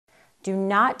Do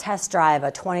not test drive a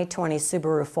 2020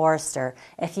 Subaru Forester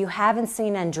if you haven't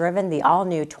seen and driven the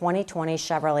all-new 2020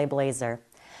 Chevrolet Blazer.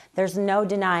 There's no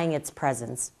denying its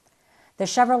presence. The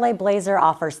Chevrolet Blazer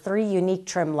offers 3 unique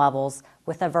trim levels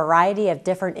with a variety of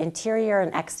different interior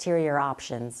and exterior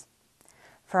options.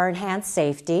 For enhanced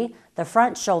safety, the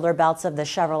front shoulder belts of the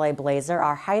Chevrolet Blazer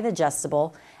are height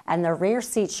adjustable, and the rear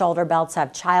seat shoulder belts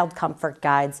have child comfort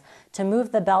guides to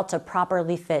move the belt to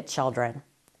properly fit children.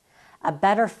 A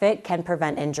better fit can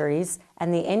prevent injuries,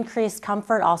 and the increased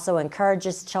comfort also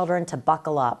encourages children to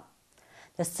buckle up.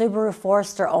 The Subaru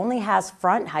Forester only has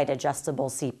front height adjustable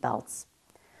seat belts.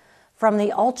 From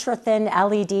the ultra-thin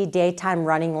LED daytime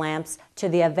running lamps to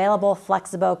the available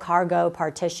flexible cargo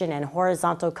partition and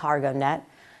horizontal cargo net,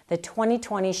 the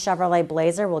 2020 Chevrolet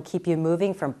Blazer will keep you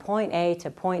moving from point A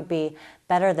to point B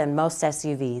better than most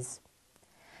SUVs.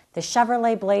 The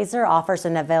Chevrolet Blazer offers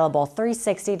an available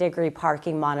 360-degree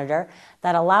parking monitor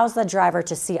that allows the driver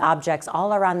to see objects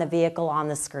all around the vehicle on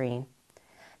the screen.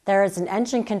 There is an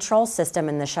engine control system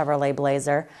in the Chevrolet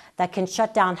Blazer that can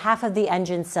shut down half of the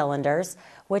engine cylinders,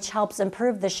 which helps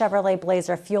improve the Chevrolet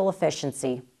Blazer fuel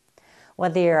efficiency.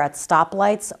 Whether you're at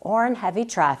stoplights or in heavy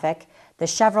traffic, the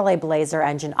Chevrolet Blazer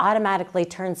engine automatically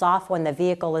turns off when the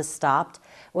vehicle is stopped,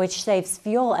 which saves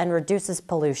fuel and reduces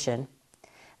pollution.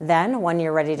 Then, when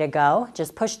you're ready to go,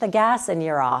 just push the gas and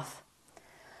you're off.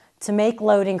 To make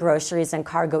loading groceries and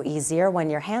cargo easier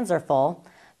when your hands are full,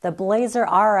 the Blazer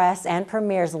RS and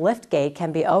Premier's liftgate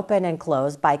can be opened and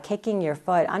closed by kicking your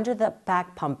foot under the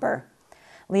back bumper,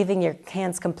 leaving your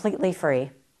hands completely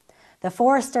free. The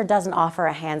Forester doesn't offer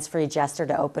a hands-free gesture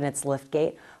to open its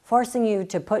liftgate, forcing you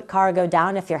to put cargo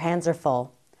down if your hands are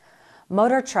full.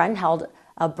 Motor Trend held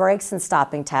a brakes and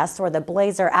stopping test where the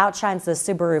Blazer outshines the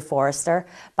Subaru Forester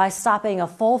by stopping a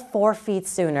full 4 feet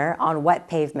sooner on wet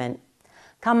pavement.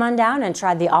 Come on down and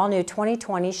try the all-new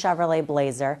 2020 Chevrolet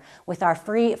Blazer with our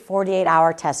free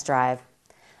 48-hour test drive.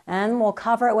 And we'll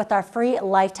cover it with our free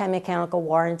lifetime mechanical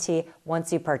warranty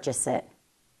once you purchase it.